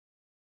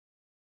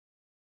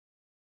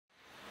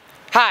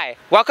Hi,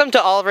 welcome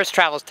to Oliver's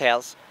Travels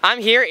Tales. I'm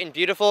here in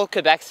beautiful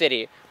Quebec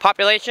City,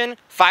 population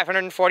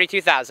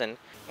 542,000.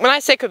 When I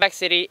say Quebec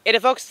City, it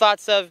evokes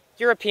thoughts of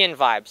European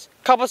vibes,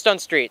 cobblestone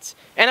streets,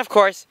 and of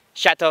course,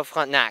 Chateau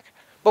Frontenac.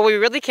 But what we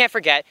really can't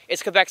forget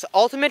is Quebec's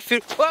ultimate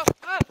food. Whoa,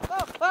 whoa,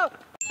 whoa, whoa.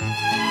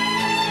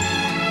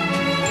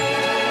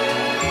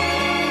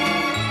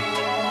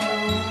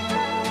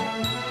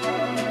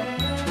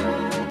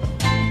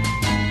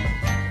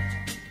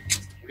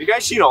 Have you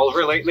guys seen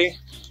Oliver lately?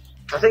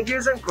 I think he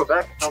was in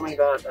Quebec filming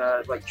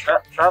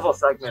that travel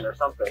segment or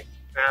something.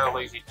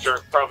 Lazy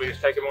jerk, probably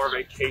just taking more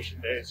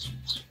vacation days.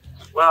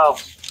 Well,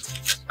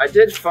 I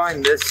did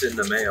find this in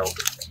the mail.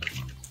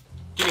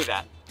 Give me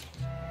that.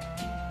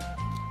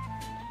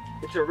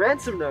 It's a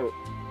ransom note.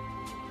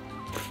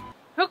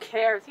 Who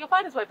cares? He'll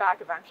find his way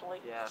back eventually.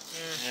 Yeah.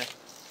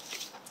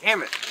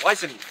 Damn it, why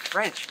is it in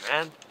French,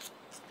 man?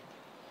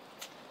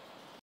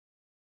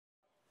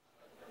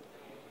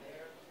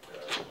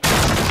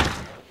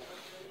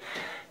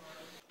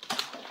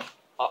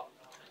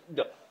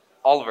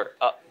 Oliver,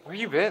 Where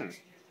you been?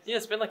 Yeah,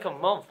 it's been like a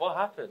month. What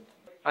happened?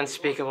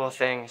 unspeakable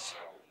things.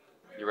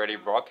 You ready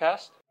to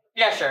broadcast?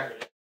 Yeah, sure.